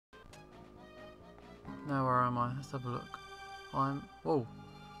Now where am I? Let's have a look. I'm... Whoa.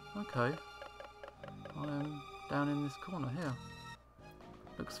 Okay. I'm down in this corner here.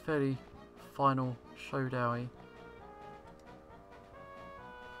 Looks fairly final showdown-y.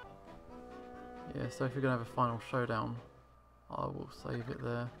 Yeah, so if you're going to have a final showdown, I will save it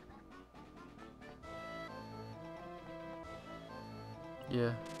there.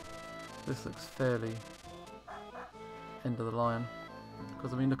 Yeah, this looks fairly end of the line.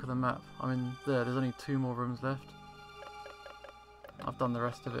 Because I mean, look at the map. I mean, there's only 2 more rooms left. I've done the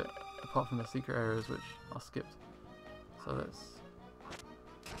rest of it, apart from the secret areas, which I skipped. So let's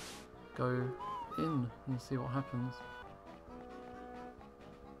go in and see what happens.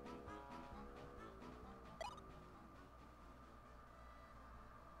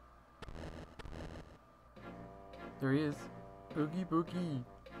 There he is, Oogie Boogie.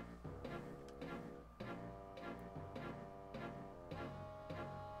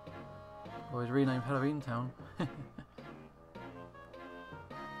 Well, he's renamed Halloween Town.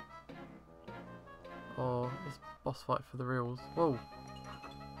 Oh, it's boss fight for the reals. Whoa!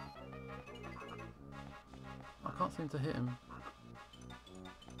 I can't seem to hit him.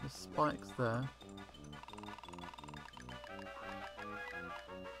 There's spikes there.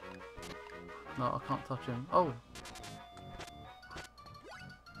 No, I can't touch him. Oh!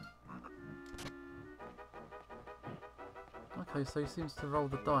 Okay, so he seems to roll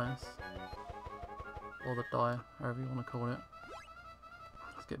the dice. Or the die, however you want to call it.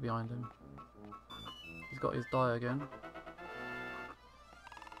 Let's get behind him. He's got his die again.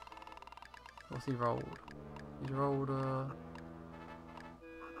 What's he rolled? He's rolled a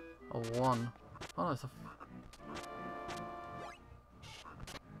 1. Oh no, it's a...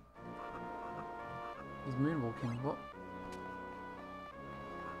 He's moonwalking. What?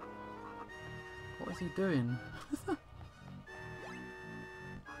 What is he doing?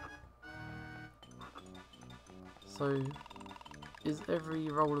 So, is every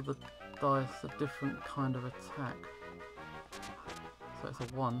roll of the dice a different kind of attack? So it's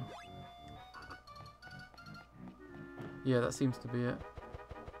a 1. Yeah, that seems to be it.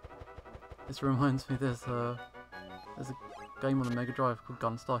 This reminds me, there's a game on the Mega Drive called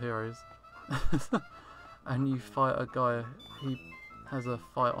Gunstar Heroes. And you fight a guy, he has a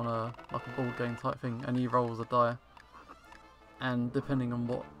fight on like a board game type thing, and he rolls a die. And depending on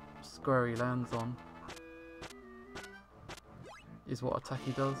what square he lands on, is what attack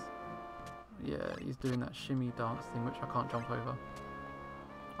he does. Yeah, he's doing that shimmy dance thing, which I can't jump over.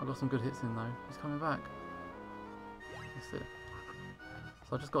 I got some good hits in though. He's coming back. That's it.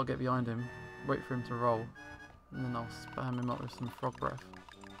 So I just got to get behind him, wait for him to roll, and then I'll spam him up with some frog breath.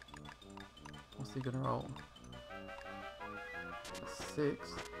 What's he gonna roll? A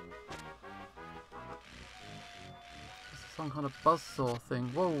 6. It's some kind of buzzsaw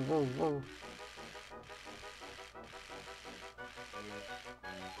thing. Whoa, whoa, whoa.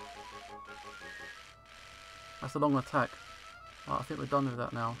 That's a long attack. Right, I think we're done with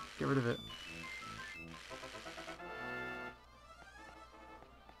that now. Get rid of it.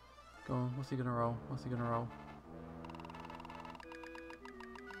 Go on, what's he gonna roll? What's he gonna roll?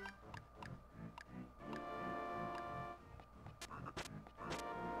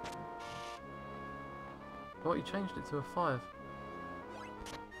 What, he changed it to a 5?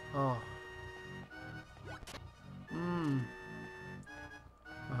 Oh.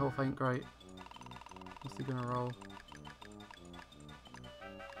 My health ain't great. What's he gonna roll?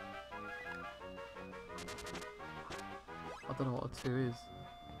 I don't know what a 2 is.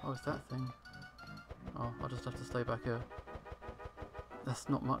 Oh, it's that thing. Oh, I'll just have to stay back here. That's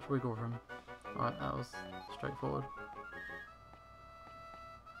not much wiggle room. Alright, that was straightforward.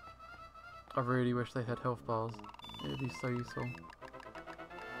 I really wish they had health bars. It would be so useful.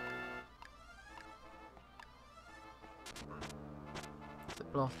 Is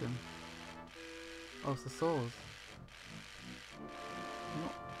it blasting? Oh, it's the saws.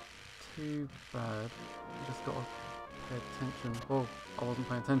 Not too bad. You just gotta pay attention. Whoa, I wasn't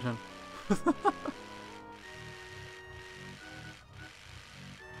paying attention. That's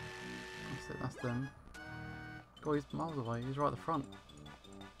it, that's them. God, he's miles away. He's right at the front.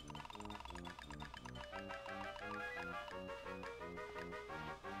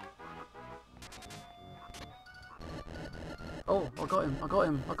 Oh, I got him, I got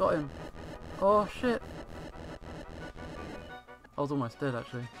him, I got him. Oh shit. I was almost dead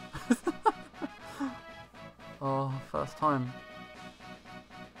actually. Oh, first time.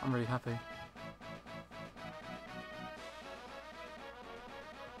 I'm really happy.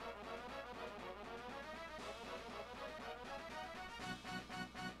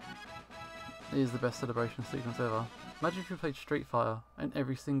 It is the best celebration sequence ever. Imagine if you played Street Fighter and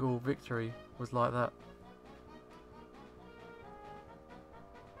every single victory was like that.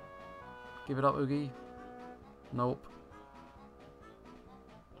 Give it up, Oogie. Nope.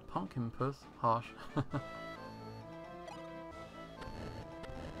 Pumpkin puss? Harsh.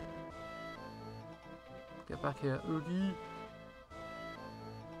 Get back here, Oogie.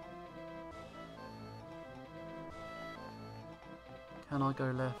 Can I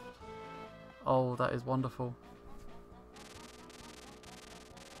go left? Oh, that is wonderful.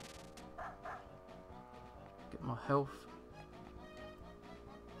 Get my health.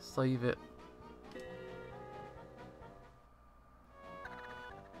 Save it.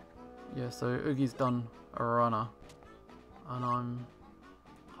 Yeah, so Oogie's done a runner. And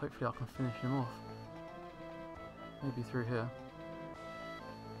hopefully I can finish him off. Maybe through here.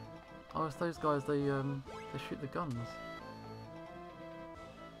 Oh, it's those guys, they shoot the guns.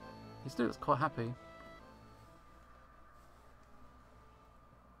 He still looks quite happy.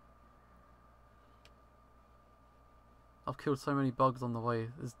 I've killed so many bugs on the way,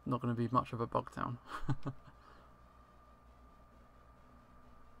 there's not going to be much of a bug town.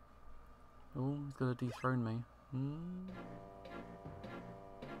 Oh, he's going to dethrone me.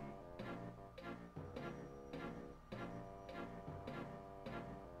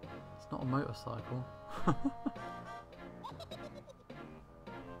 It's not a motorcycle.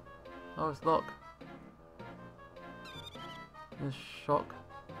 Oh, it's lock. There's shock.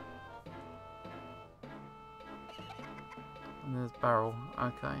 And there's barrel.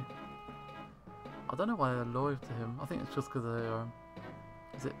 Okay. I don't know why they're loyal to him. I think it's just because they are...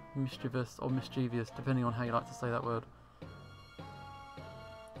 Is it mischievous or mischievous, depending on how you like to say that word.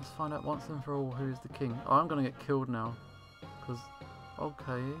 Let's find out once and for all who's the king. Oh, I'm going to get killed now. Because...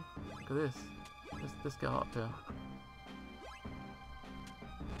 Okay. Look at this. Let's get up here.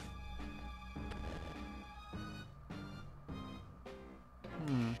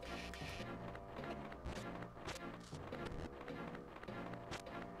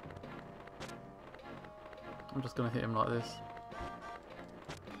 I'm just going to hit him like this.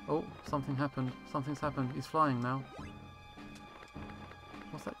 Oh, something happened. Something's happened. He's flying now.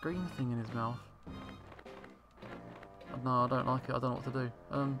 What's that green thing in his mouth? No, I don't like it. I don't know what to do.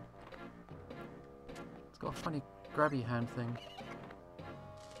 It's got a funny grabby hand thing.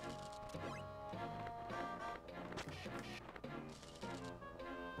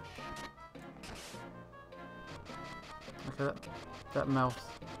 Okay, that mouth's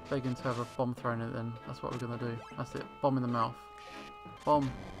begging to have a bomb thrown in it then. That's what we're going to do. That's it. Bomb in the mouth.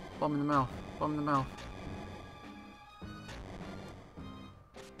 Bomb. Bomb in the mouth. Bomb in the mouth.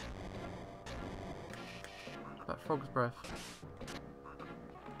 That frog's breath.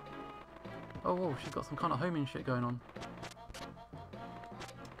 Oh, whoa, she's got some kind of homing shit going on.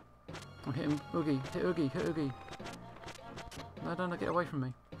 I'm hitting Oogie. Hit Oogie. Hit Oogie. No, don't get away from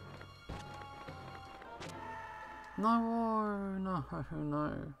me. No, no,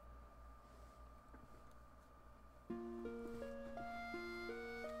 no.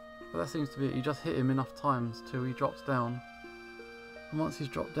 But that seems to be it. You just hit him enough times till he drops down. And once he's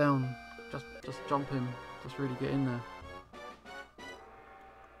dropped down, just jump him. Just really get in there.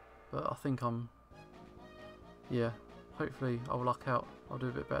 But I think yeah, hopefully I'll luck out. I'll do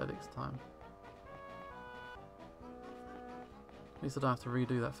a bit better next time. At least I don't have to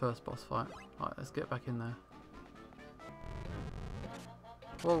redo that first boss fight. Right, let's get back in there.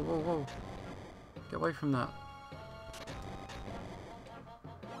 Whoa, whoa, whoa. Get away from that.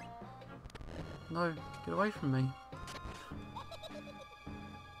 No, get away from me.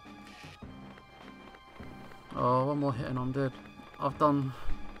 Oh, one more hit and I'm dead.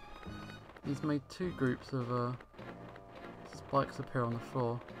 He's made 2 groups of spikes appear on the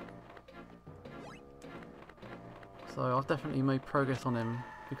floor. So I've definitely made progress on him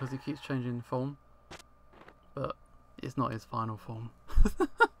because he keeps changing form. But it's not his final form.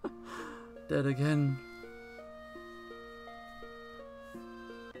 Dead again.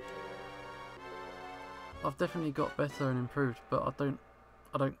 I've definitely got better and improved, but I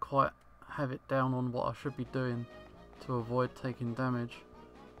don't quite have it down on what I should be doing to avoid taking damage.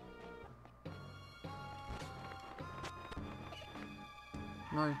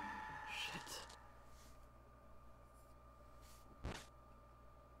 No. Shit.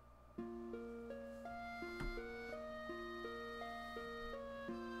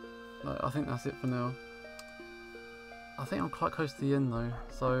 No, I think that's it for now. I think I'm quite close to the end though,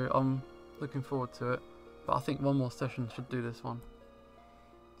 so I'm looking forward to it. But I think one more session should do this one.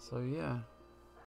 So yeah.